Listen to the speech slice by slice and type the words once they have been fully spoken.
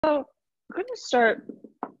we're going to start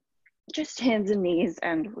just hands and knees,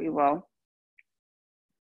 and we will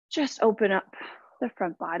just open up the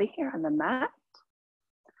front body here on the mat.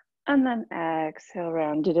 And then exhale,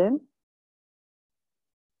 round it in.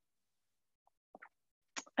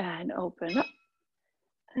 And open up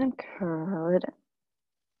and curl it in.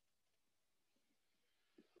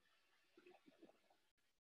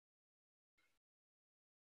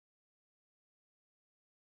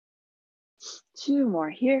 Two more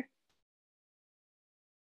here.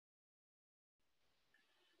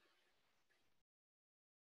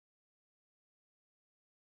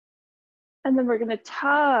 And then we're going to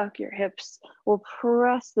tuck your hips. We'll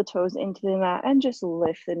press the toes into the mat and just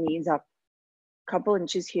lift the knees up a couple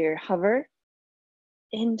inches here. Hover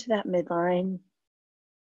into that midline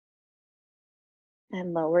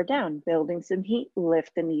and lower down. Building some heat,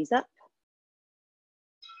 lift the knees up.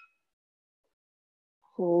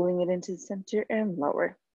 Pulling it into the center and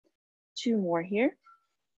lower. Two more here.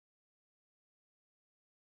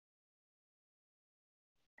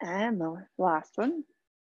 And lower. Last one.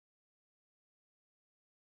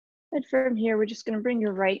 And from here, we're just going to bring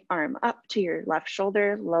your right arm up to your left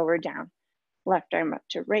shoulder, lower down. Left arm up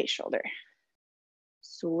to right shoulder.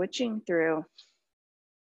 Switching through.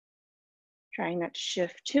 Trying not to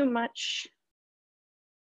shift too much.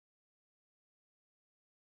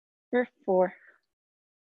 For 4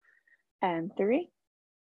 and 3,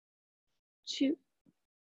 2,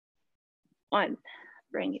 1.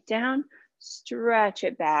 Bring it down. Stretch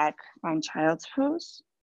it back on child's pose.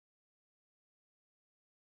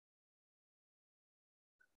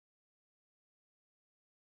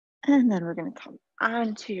 And then we're going to come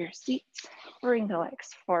onto your seats. Bring the legs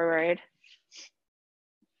forward.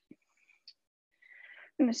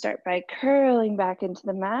 I'm going to start by curling back into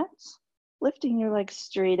the mat, lifting your legs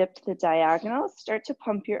straight up to the diagonal. Start to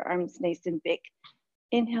pump your arms nice and big.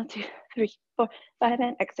 Inhale, 2, 3, 4, 5,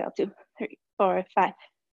 and exhale, 2, 3, 4, 5.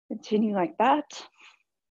 Continue like that.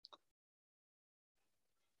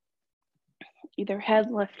 Either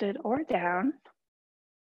head lifted or down.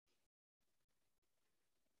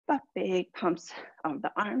 But big pumps of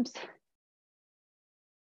the arms.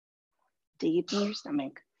 Deep in your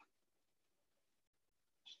stomach.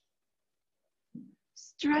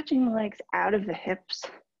 Stretching the legs out of the hips.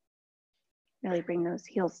 Really bring those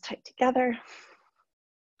heels tight together.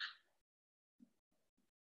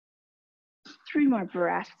 3 more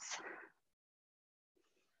breaths.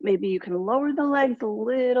 Maybe you can lower the legs a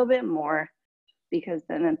little bit more, because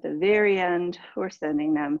then at the very end, we're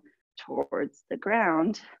sending them towards the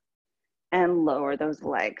ground. And lower those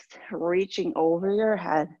legs, reaching over your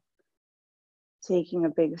head, taking a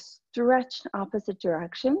big stretch in opposite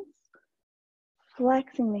directions,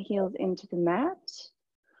 flexing the heels into the mat,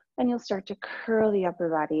 and you'll start to curl the upper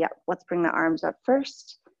body up. Let's bring the arms up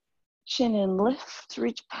first. Chin in, lift,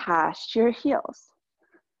 reach past your heels,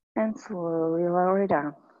 and slowly lower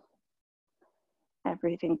down.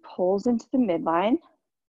 Everything pulls into the midline.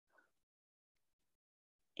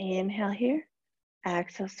 Inhale here.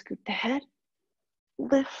 Exhale, scoot the head.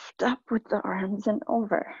 Lift up with the arms and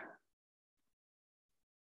over.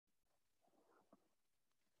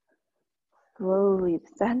 Slowly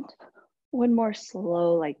descend. One more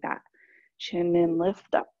slow like that. Chin in,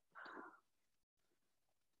 lift up.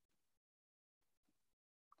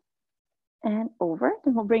 And over.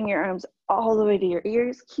 Then we'll bring your arms all the way to your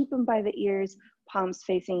ears. Keep them by the ears, palms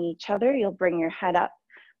facing each other. You'll bring your head up,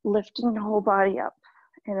 lifting the whole body up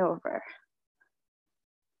and over.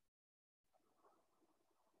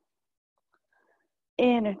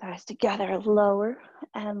 Inner thighs together, lower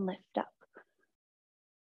and lift up.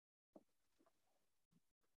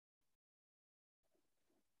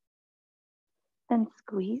 And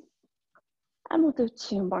squeeze. And we'll do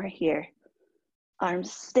 2 more here.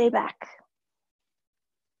 Arms stay back.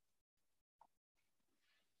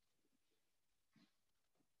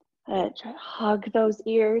 Try to hug those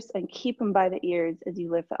ears and keep them by the ears as you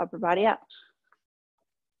lift the upper body up.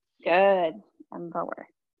 Good. And lower.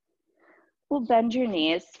 We'll bend your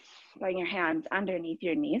knees, bring your hands underneath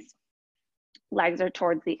your knees. Legs are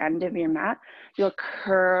towards the end of your mat. You'll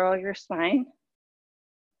curl your spine.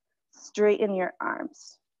 Straighten your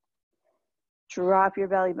arms. Drop your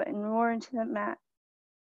belly button more into the mat.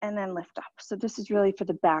 And then lift up. So this is really for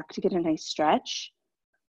the back to get a nice stretch.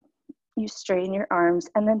 You straighten your arms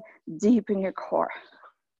and then deepen your core.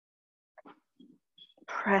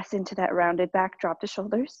 Press into that rounded back, drop the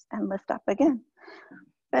shoulders and lift up again.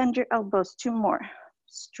 Bend your elbows, 2 more.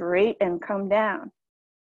 Straight and come down.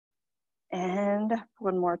 And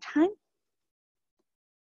 1 more time.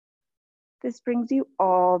 This brings you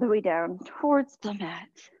all the way down towards the mat.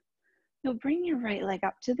 You'll bring your right leg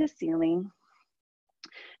up to the ceiling.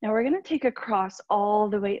 Now we're gonna take a cross all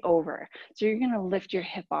the way over. So you're gonna lift your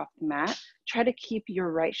hip off the mat. Try to keep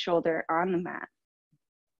your right shoulder on the mat.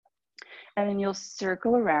 And then you'll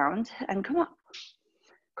circle around and come up.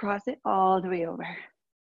 Cross it all the way over.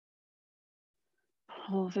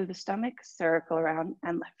 Pull through the stomach, circle around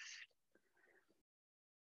and lift.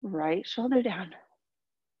 Right shoulder down.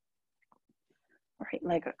 Right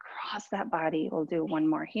leg across that body. We'll do one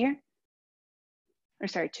more here. Or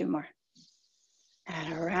sorry, two more.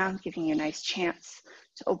 And around, giving you a nice chance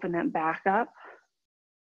to open that back up.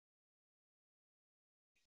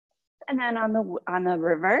 And then on the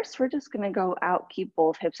reverse, we're just gonna go out, keep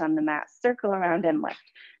both hips on the mat, circle around and lift.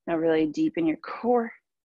 Now really deepen your core.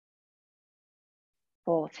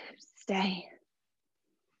 Both hips stay.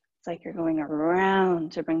 It's like you're going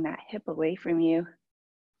around to bring that hip away from you.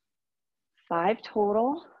 5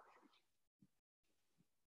 total.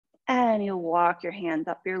 And you'll walk your hands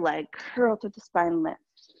up your leg, curl to the spine, lift.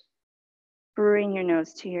 Bring your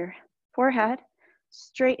nose to your forehead.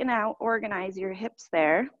 Straighten out, organize your hips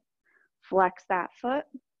there. Flex that foot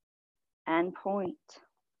and point.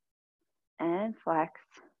 And flex.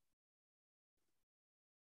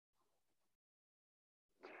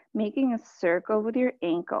 Making a circle with your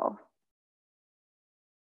ankle.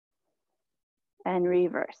 And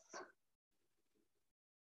reverse.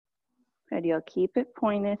 Good, you'll keep it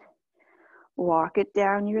pointed. Walk it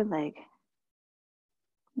down your leg.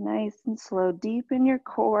 Nice and slow, deep in your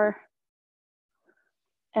core.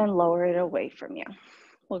 And lower it away from you.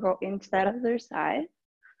 We'll go into that other side.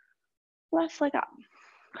 Left leg up.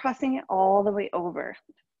 Crossing it all the way over.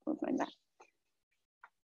 Move my mat.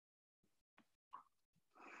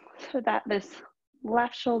 So that this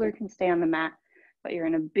left shoulder can stay on the mat, but you're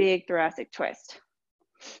in a big thoracic twist.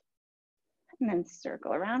 And then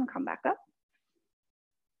circle around, come back up.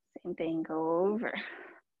 Same thing, go over.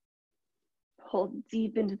 Pull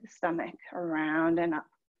deep into the stomach, around and up.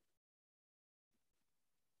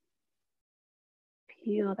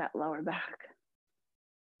 Peel that lower back.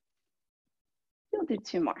 You'll do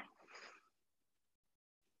 2 more.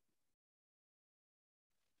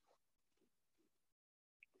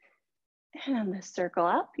 And the circle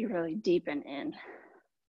up, you really deepen in.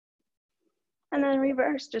 And then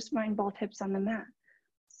reverse, just mind both hips on the mat.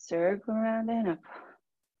 Circle around and up.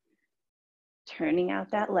 Turning out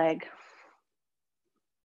that leg.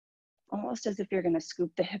 Almost as if you're gonna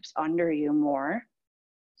scoop the hips under you more.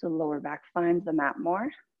 So lower back finds the mat more.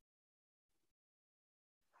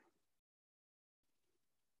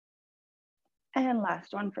 And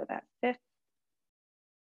last one for that 5th.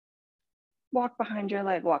 Walk behind your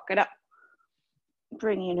leg, walk it up.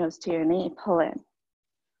 Bring your nose to your knee, pull in.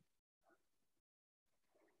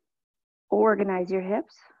 Organize your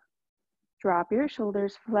hips. Drop your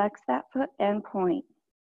shoulders, flex that foot and point.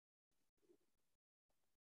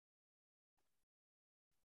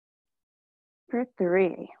 For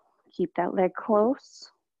 3, keep that leg close.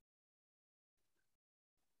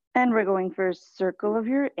 And we're going for a circle of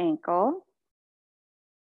your ankle.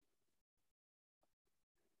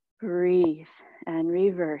 Breathe and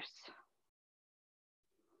reverse.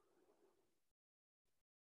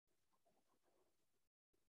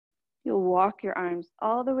 You'll walk your arms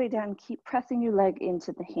all the way down, keep pressing your leg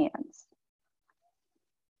into the hands.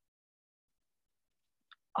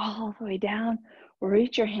 All the way down,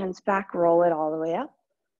 reach your hands back, roll it all the way up.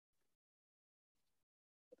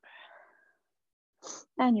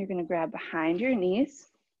 And you're gonna grab behind your knees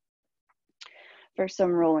for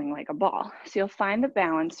some rolling like a ball. So you'll find the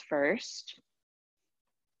balance first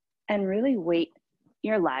and really weight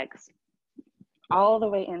your legs all the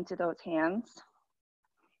way into those hands,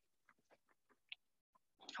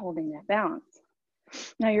 holding that balance.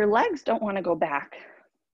 Now your legs don't want to go back,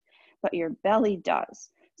 but your belly does.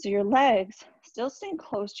 So your legs still staying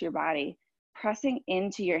close to your body, pressing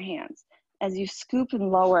into your hands as you scoop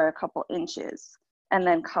and lower a couple inches and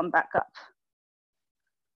then come back up.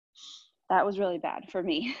 That was really bad for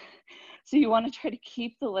me. So you want to try to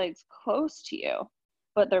keep the legs close to you,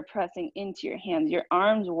 but they're pressing into your hands. Your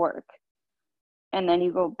arms work, and then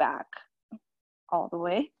you go back all the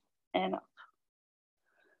way and up.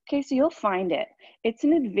 Okay, so you'll find it. It's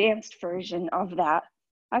an advanced version of that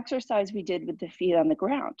exercise we did with the feet on the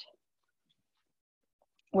ground,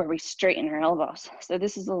 where we straighten our elbows. So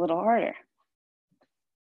this is a little harder.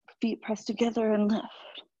 Feet pressed together and lift.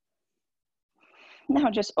 Now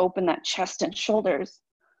just open that chest and shoulders.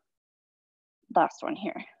 Last one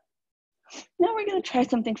here. Now we're gonna try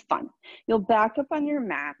something fun. You'll back up on your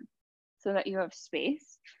mat so that you have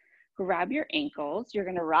space. Grab your ankles. You're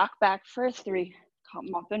gonna rock back for 3,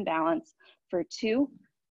 come up and balance for 2,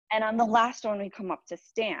 And on the last one, we come up to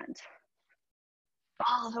stand.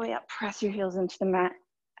 All the way up, press your heels into the mat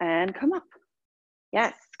and come up.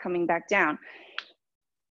 Yes, coming back down.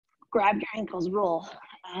 Grab your ankles, roll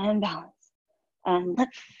and balance and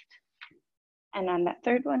lift. And on that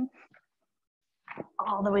third one,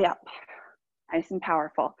 all the way up. Nice and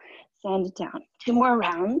powerful. Send it down. 2 more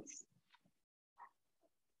rounds.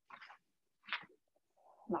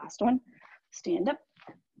 Last one. Stand up.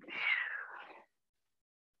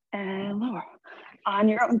 And lower. On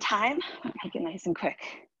your own time, make it nice and quick.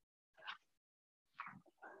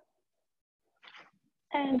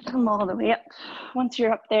 And come all the way up. Once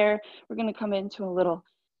you're up there, we're going to come into a little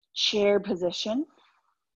chair position,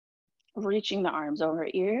 reaching the arms over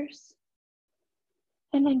ears.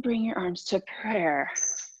 And then bring your arms to prayer.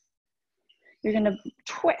 You're going to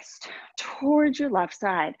twist towards your left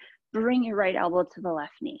side. Bring your right elbow to the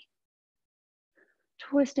left knee.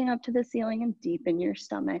 Twisting up to the ceiling and deep in your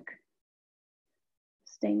stomach.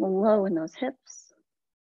 Staying low in those hips.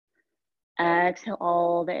 Exhale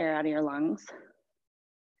all the air out of your lungs.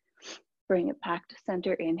 Bring it back to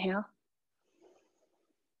center, inhale.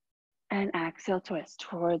 And exhale, twist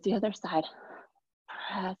towards the other side.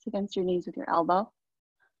 Press against your knees with your elbow.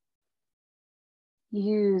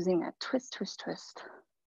 Using that twist, twist, twist.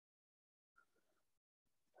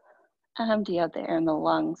 Empty out the air in the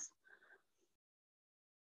lungs.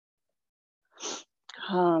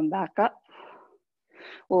 Come back up.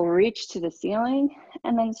 We'll reach to the ceiling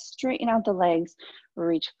and then straighten out the legs.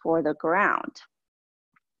 Reach for the ground.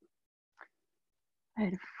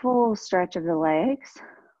 Right, full stretch of the legs.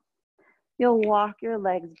 You'll walk your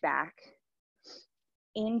legs back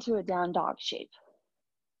into a down dog shape.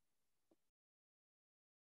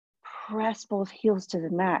 Press both heels to the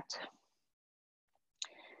mat.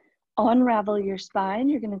 Unravel your spine.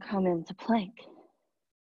 You're going to come into plank.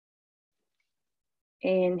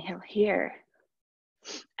 Inhale here.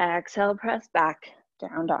 Exhale, press back,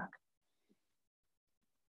 down dog.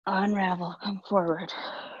 Unravel, come forward.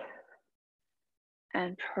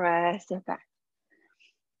 And press it back.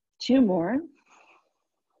 2 more.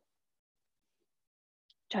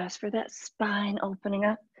 Just for that spine opening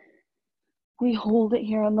up. We hold it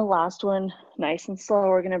here on the last one, nice and slow.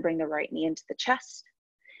 We're going to bring the right knee into the chest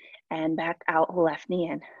and back out, left knee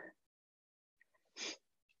in.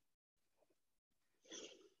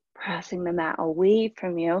 Pressing the mat away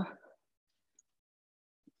from you.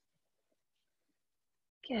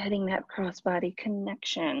 Getting that cross-body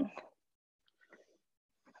connection.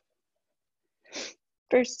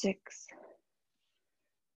 For 6,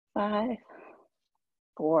 5,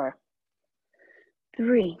 4,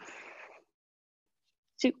 3,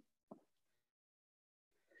 2.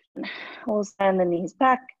 We'll send the knees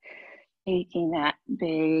back, taking that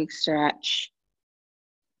big stretch.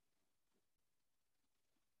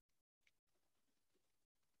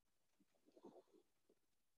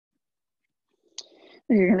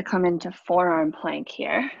 You're going to come into forearm plank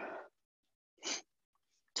here.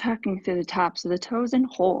 Tucking through the tops of the toes and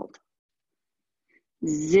hold.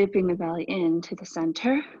 Zipping the belly into the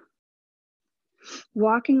center.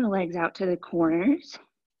 Walking the legs out to the corners.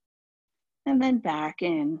 And then back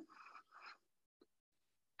in.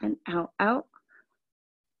 And out, out.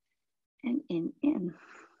 And in.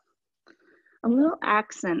 A little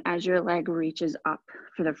accent as your leg reaches up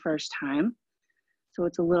for the first time. So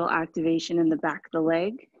it's a little activation in the back of the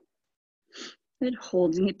leg. And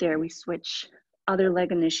holding it there, we switch. Other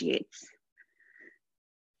leg initiates.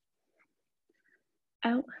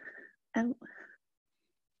 Out, out.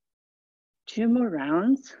 2 more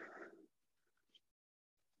rounds.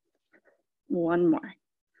 1 more.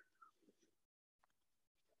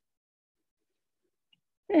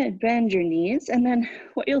 And bend your knees, and then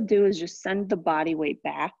what you'll do is just send the body weight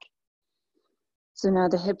back. So now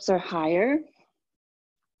the hips are higher,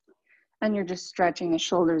 and you're just stretching the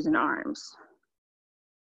shoulders and arms.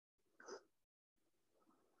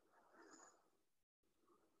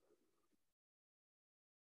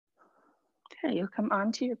 Okay, you'll come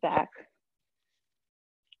onto your back.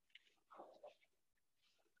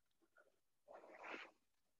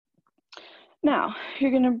 Now,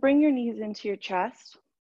 you're gonna bring your knees into your chest,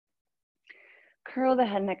 curl the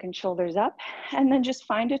head, neck, and shoulders up, and then just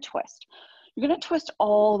find a twist. You're gonna twist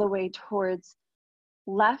all the way towards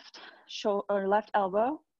left shoulder or left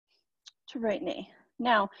elbow to right knee.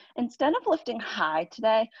 Now, instead of lifting high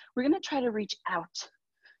today, we're gonna try to reach out.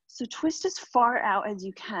 So twist as far out as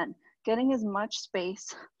you can, getting as much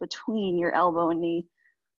space between your elbow and knee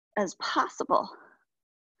as possible.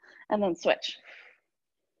 And then switch.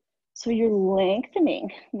 So you're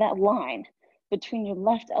lengthening that line between your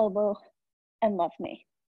left elbow and left knee.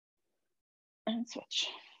 And switch.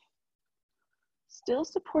 Still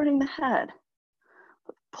supporting the head,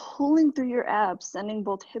 but pulling through your abs, sending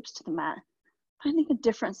both hips to the mat, finding a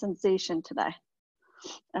different sensation today.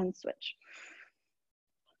 And switch.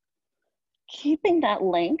 Keeping that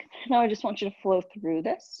length. Now I just want you to flow through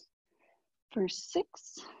this for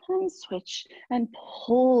 6, and switch, and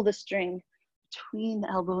pull the string between the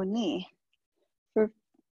elbow and knee for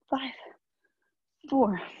 5,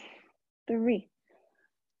 4, 3,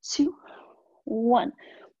 2, 1.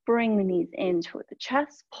 Bring the knees in toward the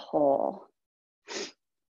chest, pull.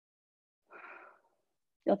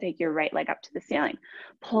 You'll take your right leg up to the ceiling.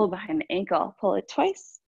 Pull behind the ankle, pull it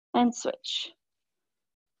twice, and switch.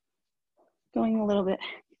 Going a little bit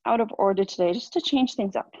out of order today, just to change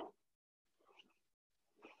things up.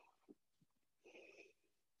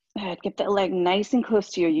 Good, get that leg nice and close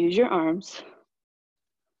to you. Use your arms.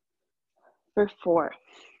 For 4,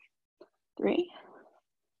 3,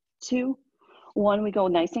 2, 1. We go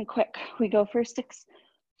nice and quick. We go for 6,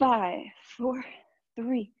 5, 4,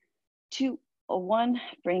 3, 2, 1.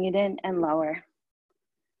 Bring it in and lower.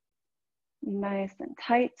 Nice and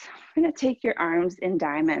tight. We're going to take your arms in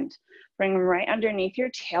diamond. Bring them right underneath your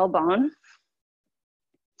tailbone.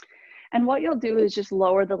 And what you'll do is just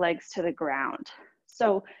lower the legs to the ground.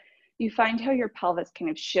 So you find how your pelvis kind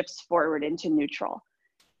of shifts forward into neutral.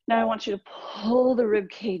 Now I want you to pull the rib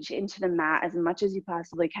cage into the mat as much as you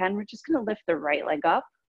possibly can. We're just going to lift the right leg up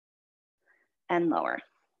and lower.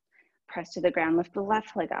 Press to the ground, lift the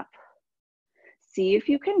left leg up. See if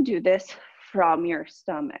you can do this from your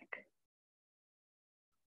stomach.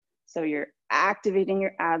 So you're activating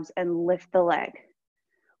your abs and lift the leg.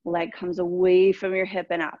 Leg comes away from your hip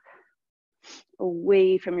and up.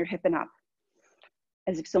 Away from your hip and up.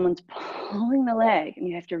 As if someone's pulling the leg, and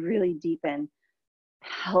you have to really deepen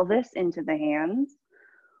pelvis into the hands.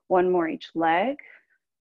 1 more each leg.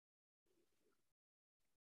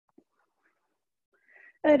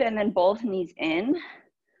 Good, and then both knees in.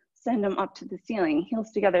 Send them up to the ceiling.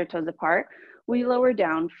 Heels together, toes apart. We lower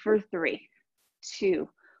down for 3, 2,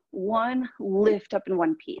 1. Lift up in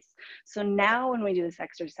one piece. So now when we do this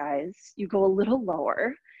exercise, you go a little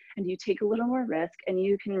lower and you take a little more risk, and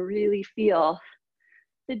you can really feel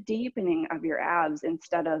the deepening of your abs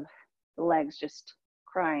instead of the legs just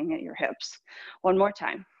crying at your hips. 1 more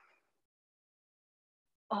time.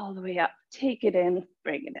 All the way up. Take it in,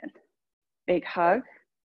 bring it in. Big hug.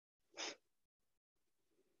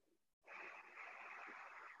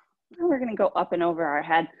 Now we're going to go up and over our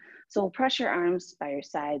head. So we'll press your arms by your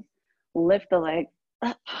sides. Lift the leg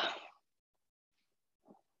up.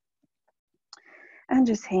 And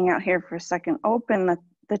just hang out here for a second. Open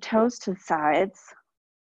the toes to the sides.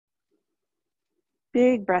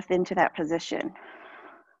 Big breath into that position.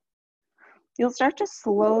 You'll start to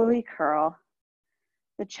slowly curl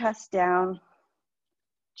the chest down.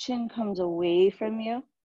 Chin comes away from you.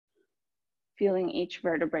 Feeling each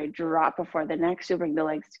vertebrae drop before the next. You'll bring the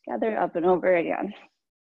legs together, up and over again.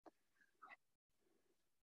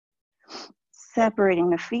 Separating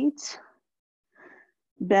the feet.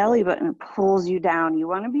 Belly button pulls you down. You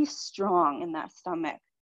want to be strong in that stomach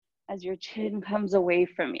as your chin comes away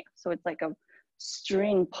from you. So it's like a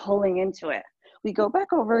string pulling into it. We go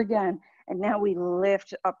back over again, and now we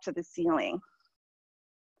lift up to the ceiling.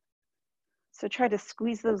 So try to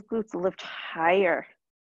squeeze those glutes, lift higher.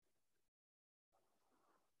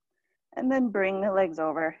 And then bring the legs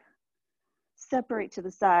over. Separate to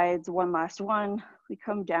the sides, 1 last one. We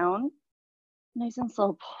come down, nice and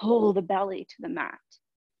slow, pull the belly to the mat.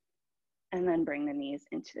 And then bring the knees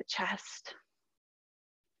into the chest.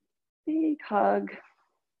 Big hug.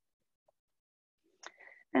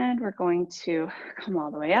 And we're going to come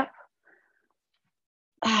all the way up.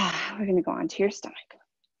 We're going to go onto your stomach.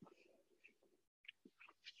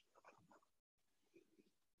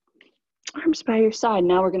 Arms by your side.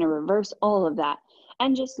 Now we're going to reverse all of that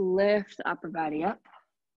and just lift the upper body up.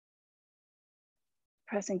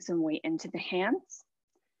 Pressing some weight into the hands.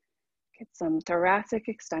 Get some thoracic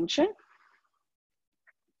extension.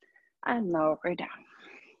 And lower down.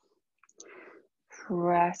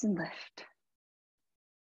 Press and lift.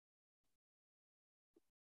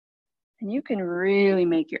 And you can really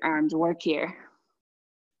make your arms work here.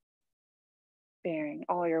 Bearing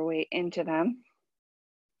all your weight into them.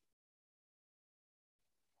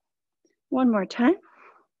 1 more time.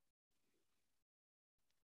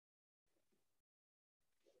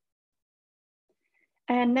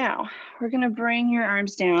 And now we're going to bring your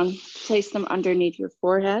arms down, place them underneath your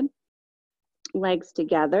forehead, legs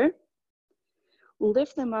together.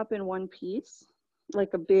 Lift them up in one piece,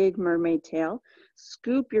 like a big mermaid tail.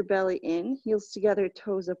 Scoop your belly in, heels together,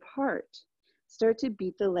 toes apart. Start to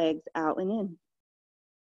beat the legs out and in.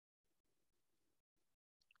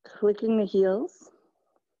 clicking the heels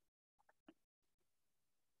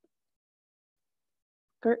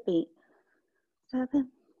for 8, 7,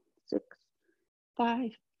 6,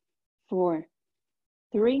 5, 4,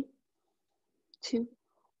 3, 2,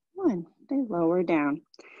 1. They lower down.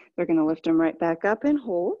 They're going to lift them right back up and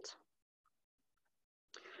hold.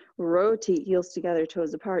 Rotate heels together,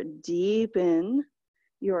 toes apart. Deepen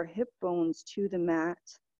your hip bones to the mat.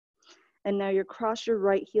 And now you cross your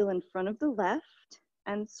right heel in front of the left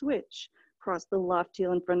and switch. Cross the left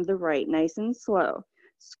heel in front of the right, nice and slow.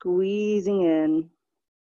 Squeezing in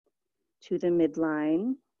to the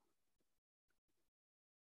midline.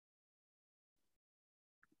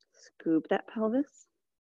 Scoop that pelvis.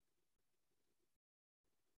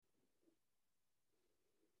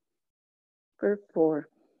 For 4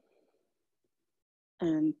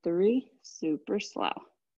 and 3, super slow.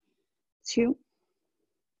 2,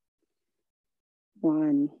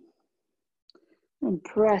 1. And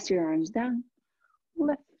press your arms down.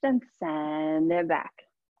 Lift and send it back.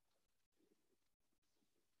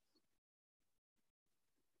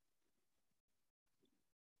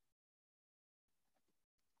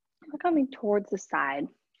 We're coming towards the side.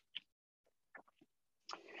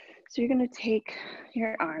 So you're going to take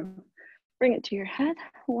your arm, bring it to your head,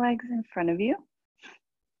 legs in front of you.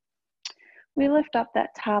 We lift up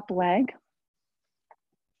that top leg.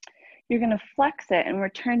 You're going to flex it, and we're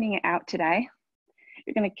turning it out today.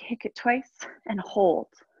 You're going to kick it twice and hold.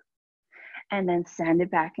 And then send it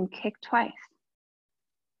back and kick twice.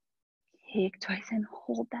 Kick twice and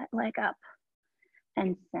hold that leg up.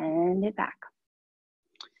 And send it back.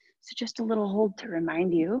 So just a little hold to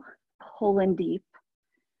remind you, pull in deep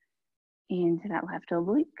into that left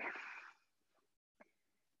oblique.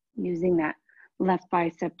 Using that left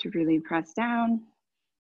bicep to really press down.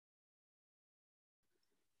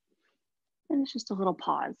 And it's just a little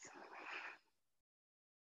pause.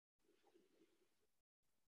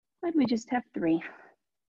 But we just have 3.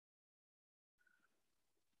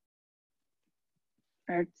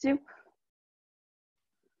 Or 2.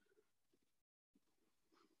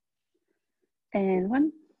 And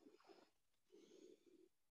 1.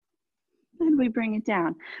 And we bring it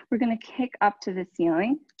down. We're going to kick up to the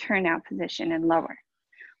ceiling, turn out position, and lower.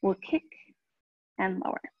 We'll kick and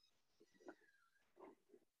lower.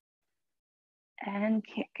 And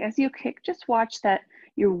kick. As you kick, just watch that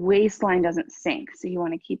your waistline doesn't sink. So you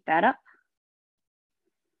want to keep that up.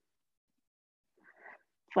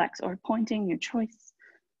 Flex or pointing, your choice.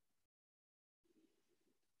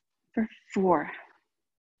 For 4,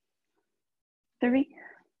 3,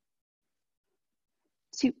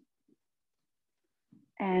 2,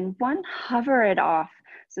 and 1. Hover it off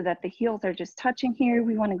so that the heels are just touching here.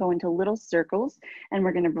 We want to go into little circles, and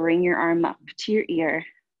we're going to bring your arm up to your ear.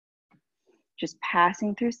 Just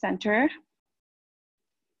passing through center.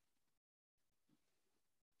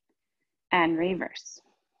 And reverse.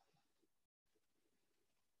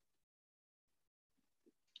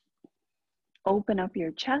 Open up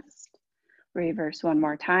your chest. Reverse one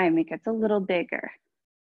more time. It gets a little bigger.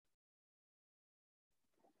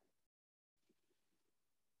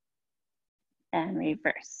 And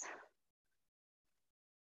reverse.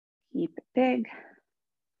 Keep it big.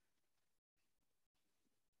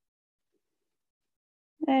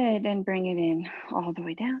 And then bring it in all the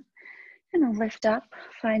way down. And lift up,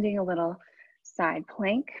 finding a little side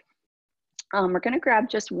plank. We're going to grab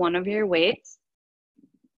just one of your weights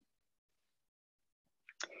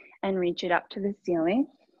and reach it up to the ceiling.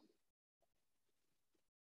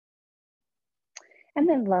 And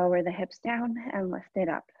then lower the hips down and lift it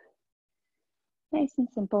up. Nice and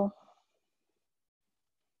simple.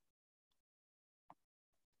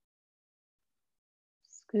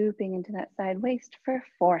 Scooping into that side waist for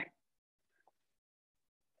 4,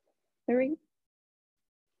 3,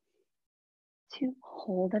 2,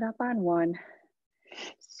 hold it up on 1.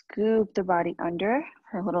 Scoop the body under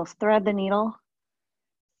for a little thread the needle.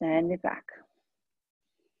 Send it back.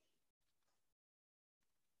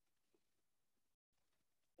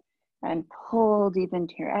 And pull deep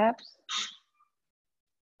into your abs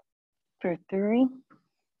for 3,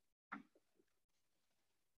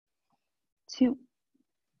 2,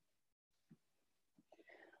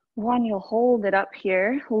 1. You'll hold it up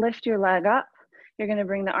here. Lift your leg up. You're going to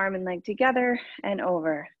bring the arm and leg together and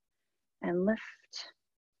over and lift.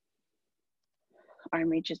 Arm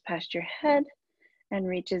reaches past your head and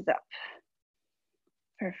reaches up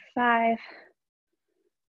for 5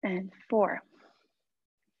 and 4,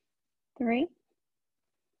 3,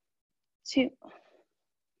 2,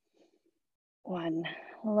 1.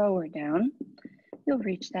 Lower down. You'll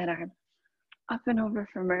reach that arm up and over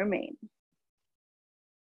for mermaid.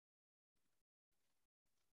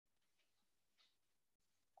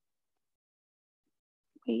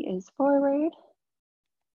 Weight is forward.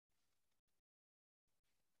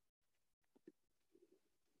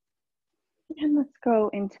 And let's go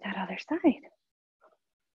into that other side.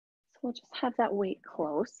 So we'll just have that weight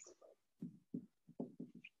close.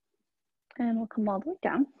 And we'll come all the way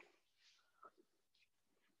down.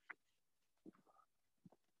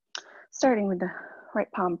 Starting with the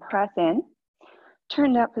right palm, press in.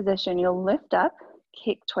 Turned up position, you'll lift up,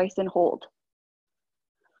 kick twice and hold.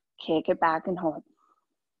 Kick it back and hold.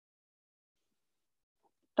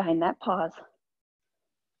 Find that pause.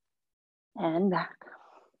 And back.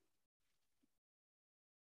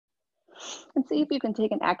 And see if you can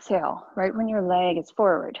take an exhale right when your leg is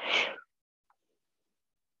forward.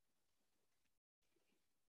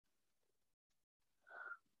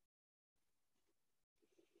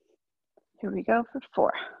 Here we go for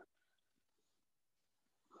 4.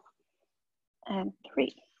 And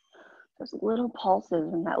 3. Those little pulses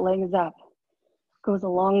when that leg is up goes a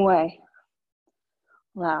long way.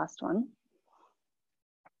 Last one.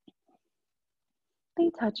 They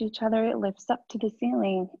touch each other, it lifts up to the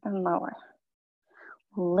ceiling and lower.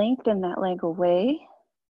 Lengthen that leg away.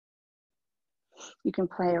 You can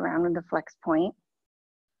play around with the flex point.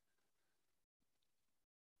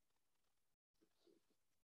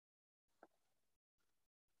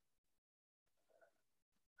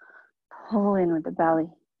 Pull in with the belly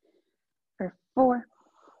for 4,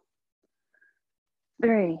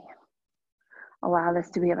 3. Allow this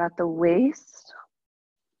to be about the waist.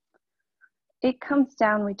 It comes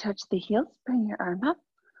down, we touch the heels, bring your arm up,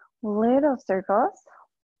 little circles.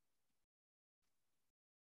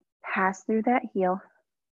 Pass through that heel.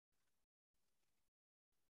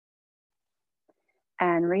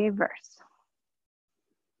 And reverse.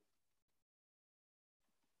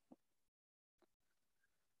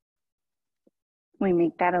 We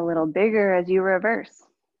make that a little bigger as you reverse.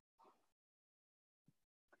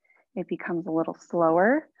 It becomes a little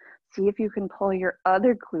slower. See if you can pull your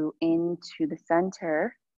other glute into the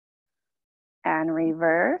center and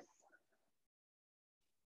reverse.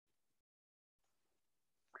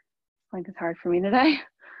 Like it's hard for me today.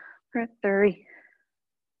 For 3,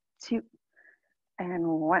 2, and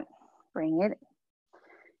 1. Bring it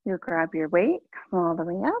in. You grab your weight, come all the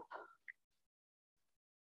way up.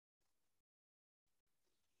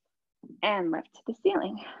 And lift to the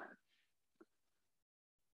ceiling.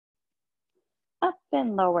 Up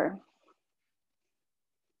and lower.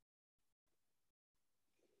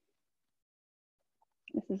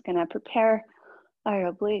 This is going to prepare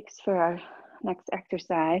our obliques for our next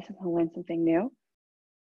exercise. We'll learn something new.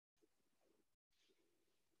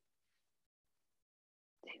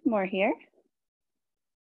 2 more here.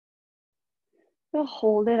 We'll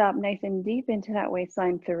hold it up nice and deep into that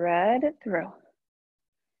waistline, thread it through.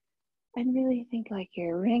 And really think like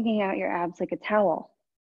you're wringing out your abs like a towel.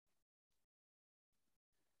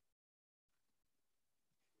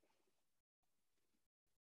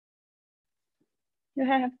 You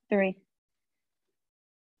have 3,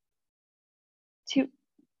 2,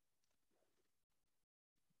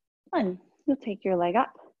 1. You'll take your leg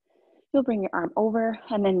up. You'll bring your arm over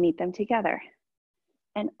and then meet them together.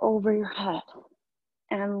 And over your head.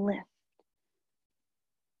 And lift.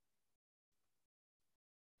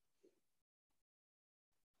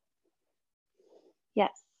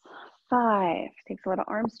 Yes. 5. Takes a little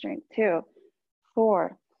arm strength too.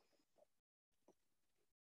 4,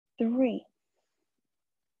 3,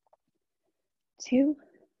 2,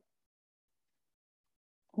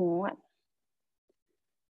 1.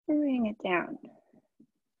 Bring it down.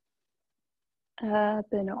 Up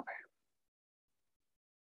and over.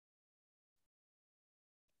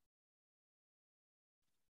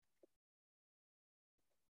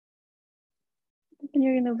 And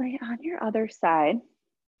you're going to lay on your other side.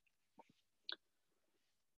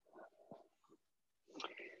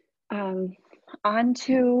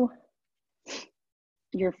 Onto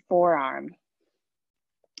your forearm.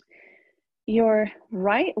 Your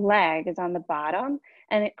right leg is on the bottom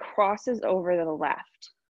and it crosses over to the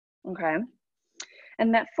left, okay?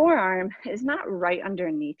 And that forearm is not right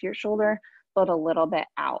underneath your shoulder, but a little bit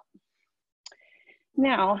out.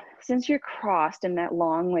 Now, since you're crossed in that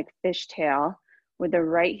long like fishtail with the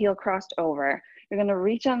right heel crossed over, you're gonna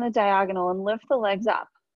reach on the diagonal and lift the legs up.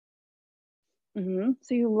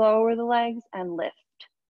 So you lower the legs and lift.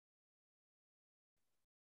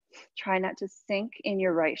 Try not to sink in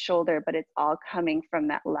your right shoulder, but it's all coming from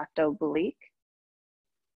that left oblique.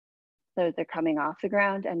 So they're coming off the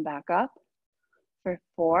ground and back up for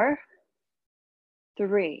 4,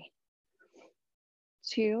 3,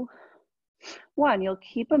 2, 1. You'll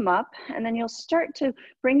keep them up and then you'll start to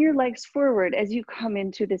bring your legs forward as you come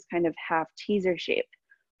into this kind of half teaser shape.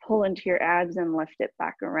 Pull into your abs and lift it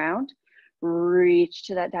back around. Reach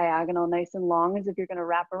to that diagonal nice and long as if you're gonna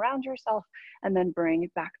wrap around yourself, and then bring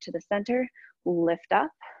it back to the center. Lift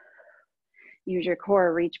up. Use your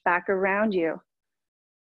core, reach back around you.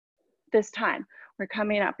 This time, we're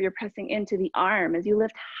coming up, you're pressing into the arm as you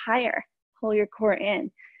lift higher. Pull your core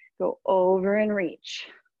in, go over and reach.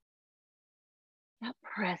 Now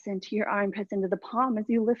press into your arm, press into the palm as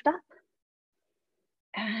you lift up.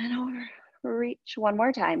 And over, reach one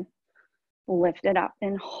more time. Lift it up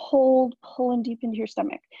and hold, pulling deep into your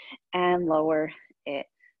stomach and lower it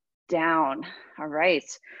down. All right,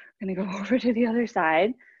 I'm gonna go over to the other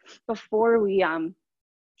side. Before we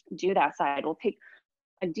do that side, we'll take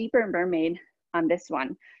a deeper mermaid on this one.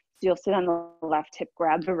 So you'll sit on the left hip,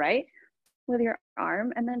 grab the right with your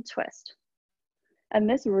arm and then twist. And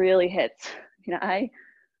this really hits. You know, I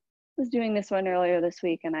was doing this one earlier this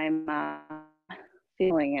week and I'm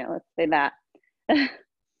feeling it, let's say that.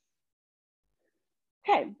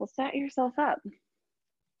 Okay, well, set yourself up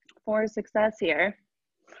for success here.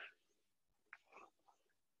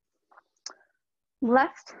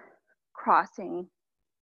 Left crossing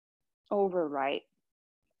over right.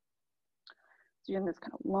 So you're in this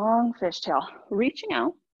kind of long fishtail, reaching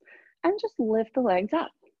out and just lift the legs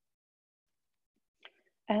up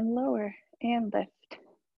and lower and lift. There's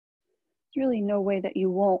really no way that you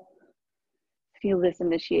won't feel this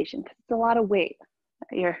initiation because it's a lot of weight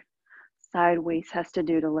that your side waist has to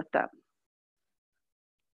do to lift up.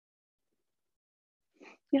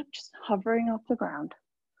 Yep, just hovering off the ground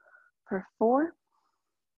for 4,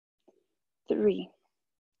 3,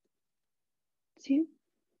 2,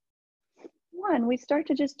 1. We start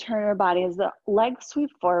to just turn our body as the legs sweep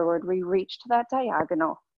forward. We reach to that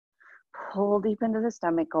diagonal, pull deep into the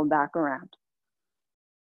stomach, go back around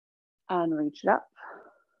and reach it up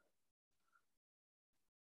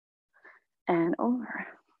and over.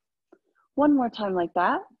 One more time like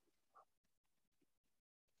that.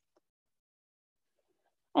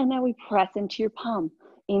 And now we press into your palm,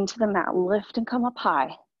 into the mat, lift and come up high.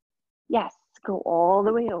 Yes, go all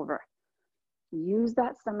the way over. Use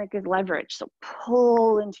that stomach as leverage, so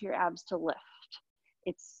pull into your abs to lift.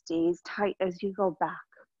 It stays tight as you go back.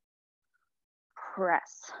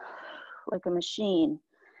 Press like a machine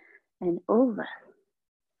and over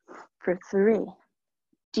for 3.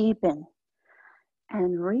 Deepen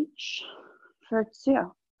and reach for 2.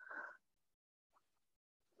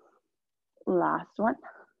 Last one.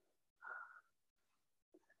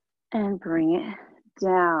 And bring it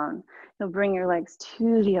down. You'll bring your legs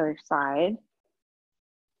to the other side.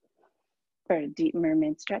 For a deep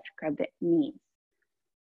mermaid stretch, grab the knees.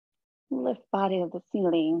 Lift body to the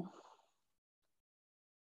ceiling.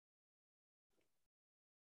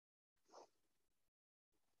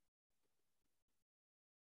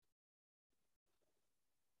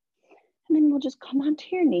 And then we'll just come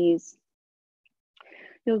onto your knees.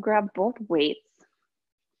 You'll grab both weights.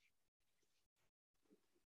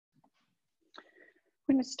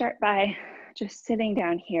 We're going to start by just sitting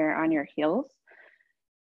down here on your heels.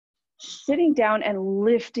 Sitting down and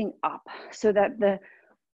lifting up so that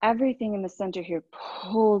everything in the center here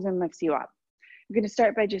pulls and lifts you up. You're going to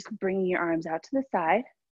start by just bringing your arms out to the side.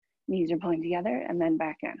 Knees are pulling together and then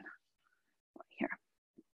back in. Here.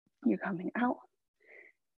 You're coming out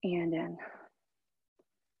and in.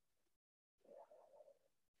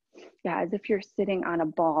 Yeah, as if you're sitting on a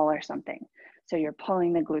ball or something. So you're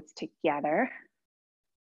pulling the glutes together.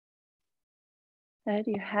 Then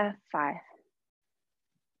you have 5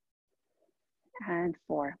 and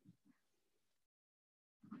 4,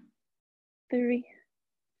 3,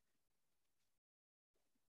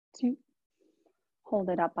 2. Hold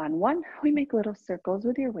it up on 1. We make little circles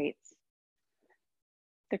with your weights.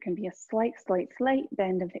 There can be a slight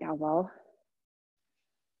bend of the elbow.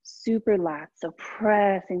 Super lats, so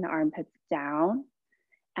pressing the armpits down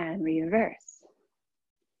and reverse.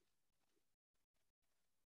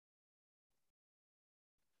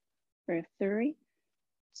 For 3,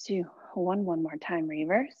 2, 1. One more time,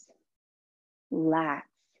 reverse. Lats,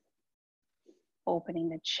 opening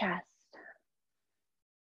the chest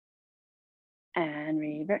and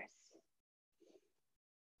reverse.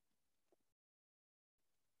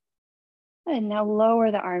 And now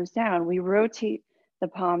lower the arms down. We rotate the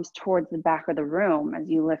palms towards the back of the room as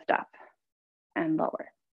you lift up and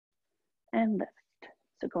lower and lift.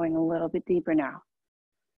 So going a little bit deeper now.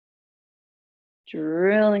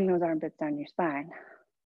 Drilling those armpits down your spine.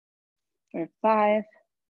 For 5,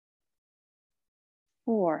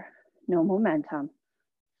 4, no momentum.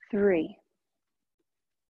 3,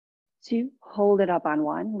 2, hold it up on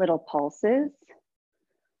 1. Little pulses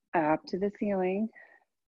up to the ceiling.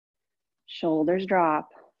 Shoulders drop.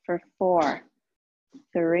 for 4,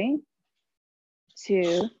 3,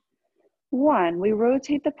 2, 1. We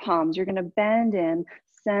rotate the palms. You're gonna bend in,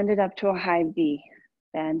 send it up to a high V.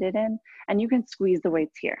 Bend it in, and you can squeeze the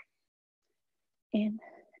weights here. In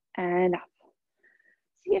and up.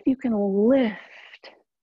 See if you can lift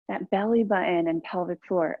that belly button and pelvic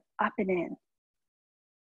floor up and in.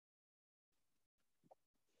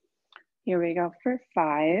 Here we go for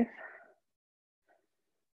 5,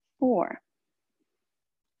 4,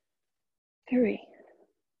 3,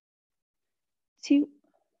 2,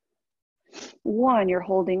 1. You're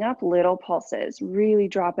holding up, little pulses. Really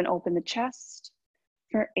drop and open the chest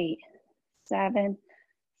for 8, 7,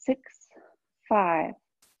 6, 5,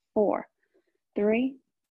 4, 3,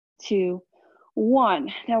 2,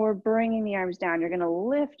 1. Now we're bringing the arms down. You're going to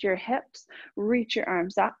lift your hips, reach your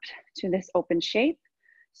arms up to this open shape,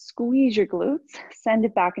 squeeze your glutes, send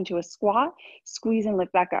it back into a squat, squeeze and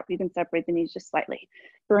lift back up. You can separate the knees just slightly.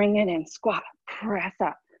 Bring it in, squat, press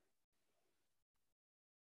up.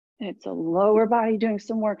 It's a lower body doing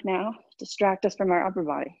some work now. Distract us from our upper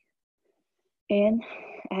body. In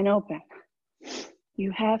and open.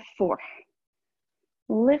 You have 4.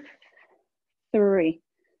 Lift. 3,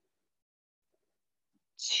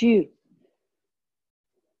 2.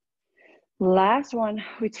 Last one.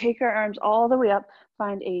 We take our arms all the way up.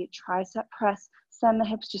 Find a tricep press. Send the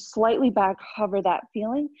hips just slightly back. Hover that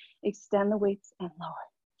feeling. Extend the weights and lower.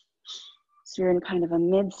 So you're in kind of a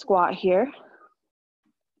mid squat here.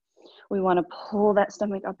 We want to pull that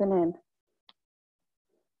stomach up and in.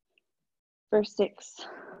 For 6,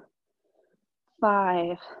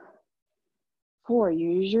 5, 4.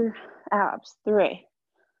 Use your abs. 3,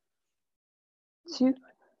 2,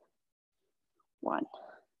 1.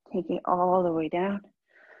 Take it all the way down.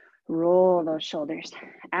 Roll those shoulders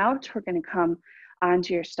out. We're going to come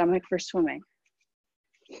onto your stomach for swimming.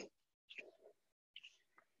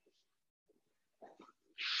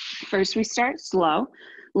 First, we start slow,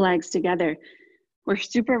 legs together. We're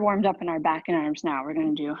super warmed up in our back and arms now. We're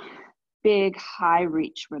going to do big, high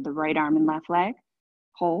reach with the right arm and left leg.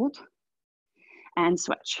 Hold and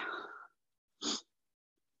switch.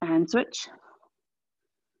 And switch.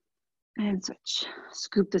 And switch.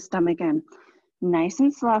 Scoop the stomach in. Nice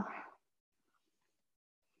and slow.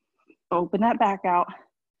 Open that back out.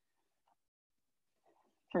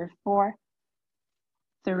 For 4,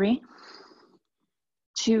 3,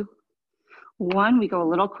 2, 1. We go a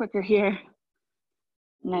little quicker here.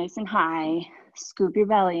 Nice and high. Scoop your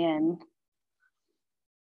belly in.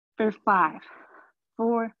 For 5,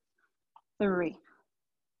 4, 3,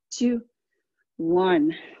 2,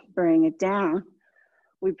 1. Bring it down.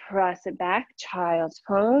 We press it back, child's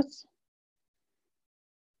pose.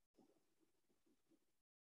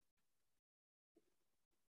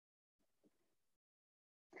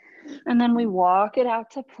 And then we walk it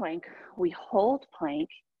out to plank. We hold plank.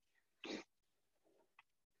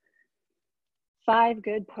 5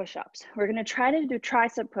 good push-ups. We're gonna try to do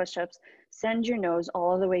tricep push-ups. Send your nose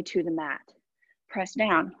all the way to the mat. Press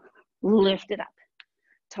down, lift it up.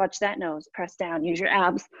 Touch that nose, press down. Use your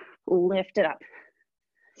abs, lift it up.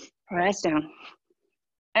 Press down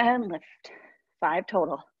and lift. 5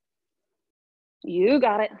 total. You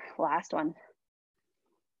got it. Last one.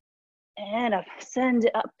 And up. Send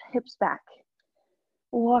it up, hips back.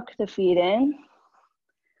 Walk the feet in.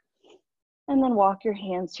 And then walk your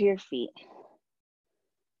hands to your feet.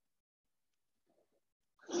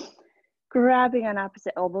 Grabbing on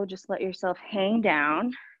opposite elbow, just let yourself hang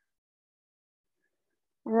down.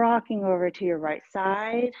 Rocking over to your right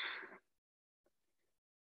side.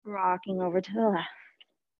 Rocking over to the left.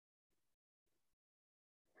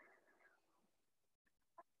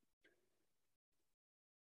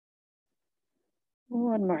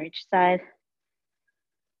 One more each side.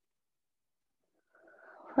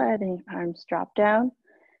 Letting arms drop down.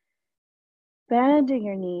 Bending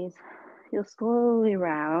your knees. You'll slowly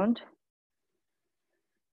round.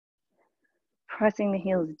 Pressing the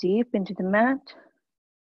heels deep into the mat.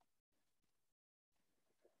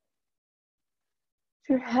 If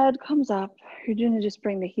your head comes up, you're going to just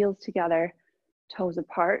bring the heels together, toes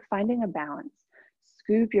apart, finding a balance.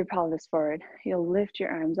 Scoop your pelvis forward. You'll lift your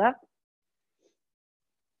arms up.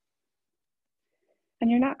 And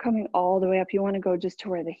you're not coming all the way up. You want to go just to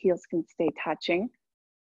where the heels can stay touching.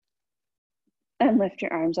 And lift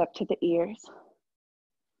your arms up to the ears.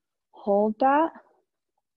 Hold that.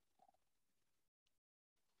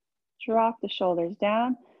 Drop the shoulders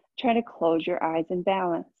down. Try to close your eyes in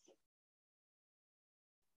balance.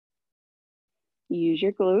 Use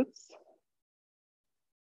your glutes.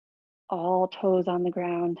 All toes on the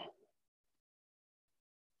ground.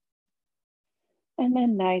 And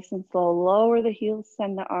then nice and slow, lower the heels,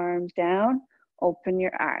 send the arms down, open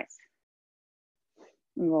your eyes.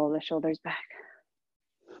 And roll the shoulders back.